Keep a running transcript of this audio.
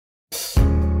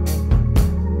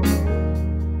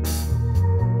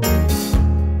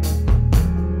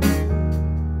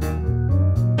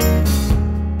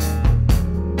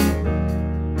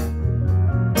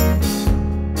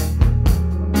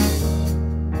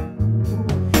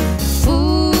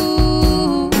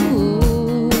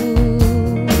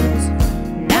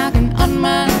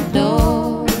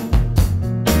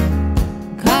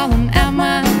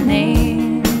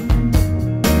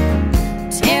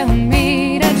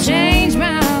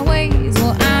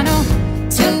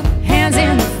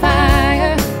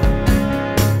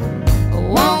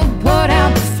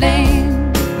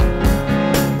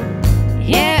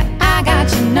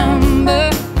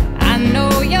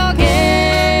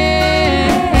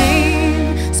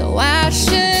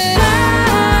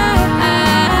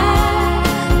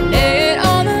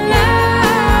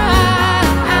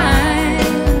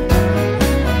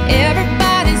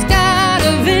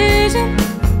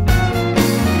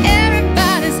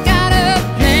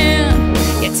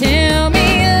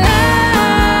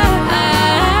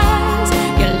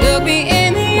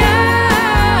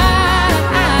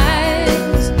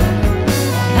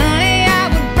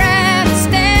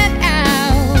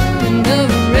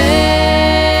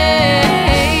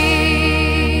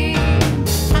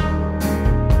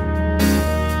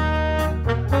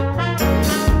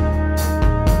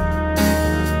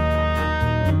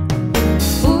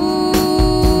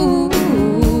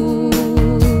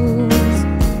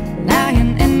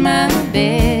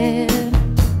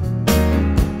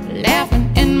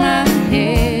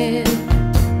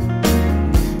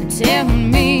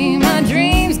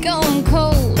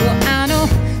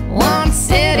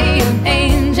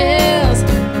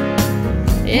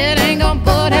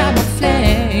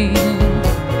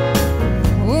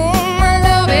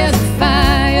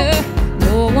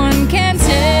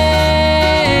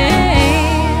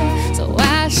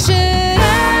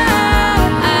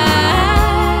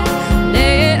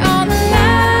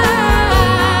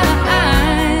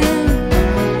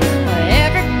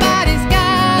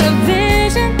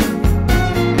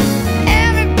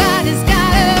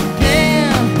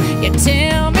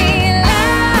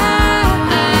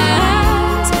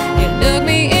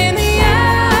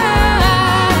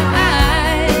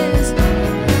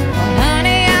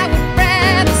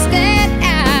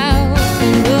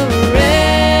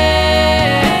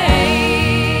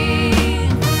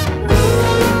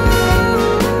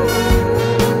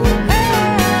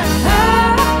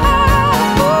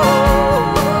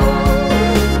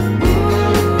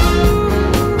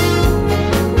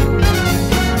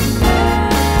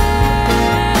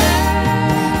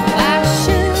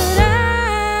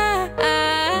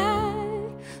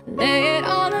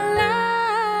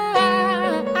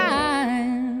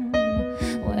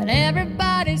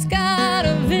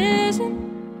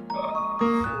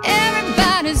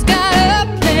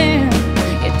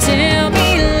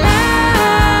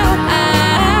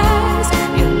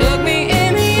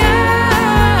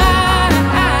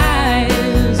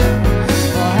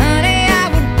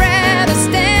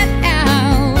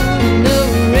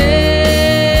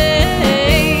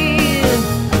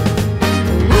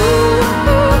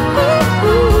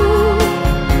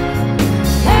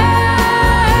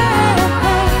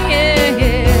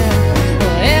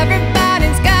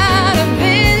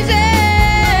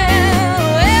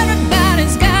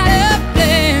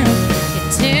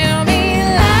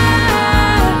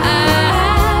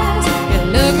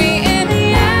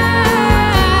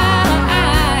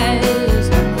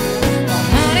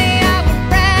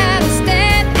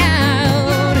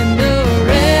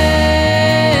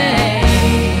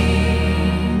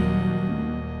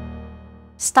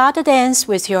start the dance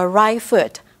with your right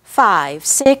foot. 5,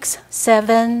 6,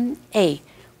 7, 8.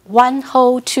 1,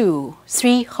 hold 2,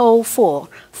 3, hold 4.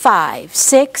 5,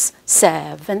 6,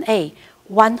 7, 8.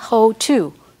 1, hold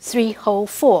 2, 3, hold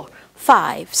 4.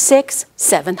 5, 6,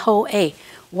 7, hold 8.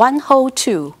 1, hold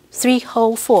 2, 3,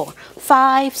 hold 4.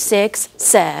 5, 6,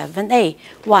 7, 8.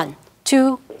 1,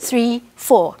 2, 3,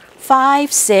 4.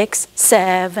 5, 6,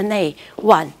 7, 8.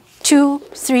 1, 2,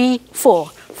 3,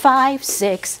 4. 5,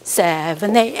 6,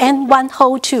 7, 8, and 1,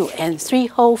 hold 2, and 3,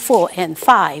 hold 4, and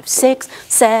 5, 6,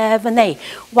 7, 8.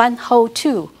 1, hold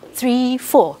 2, 3,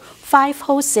 4. 5,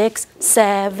 hold 6,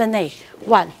 7, 8.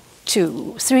 1,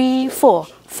 2, 3, 4.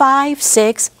 5,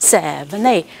 6, 7,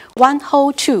 8. 1,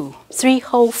 hold 2, 3,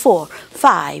 hold 4.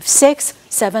 5, 6,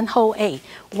 7, hold 8.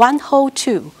 1, hold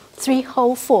 2, 3,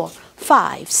 hold 4.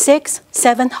 5, 6,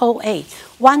 7, hold 8.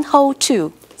 1, hold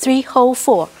 2, 3, hold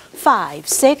 4. 5,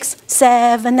 6,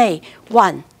 7, 8.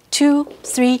 1, 2,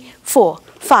 3, 4.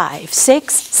 5,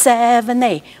 6, 7,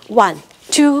 8. 1,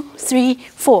 2, 3,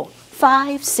 4.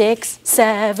 5, 6,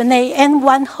 7, 8, and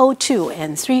 1, hold 2,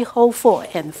 and 3, hold 4,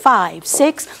 and 5,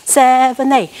 6,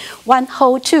 7, 8. 1,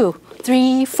 hold 2,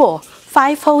 3, 4.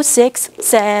 5, hold 6,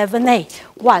 7, 8.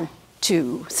 1,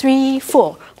 2, 3,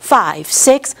 4. 5,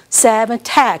 6, 7,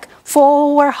 tag,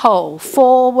 forward hold,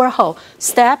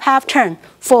 step, half turn,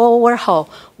 forward hold.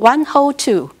 1, hold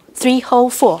 2, 3,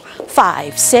 hold 4.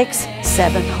 5, 6,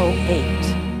 7, hold 8.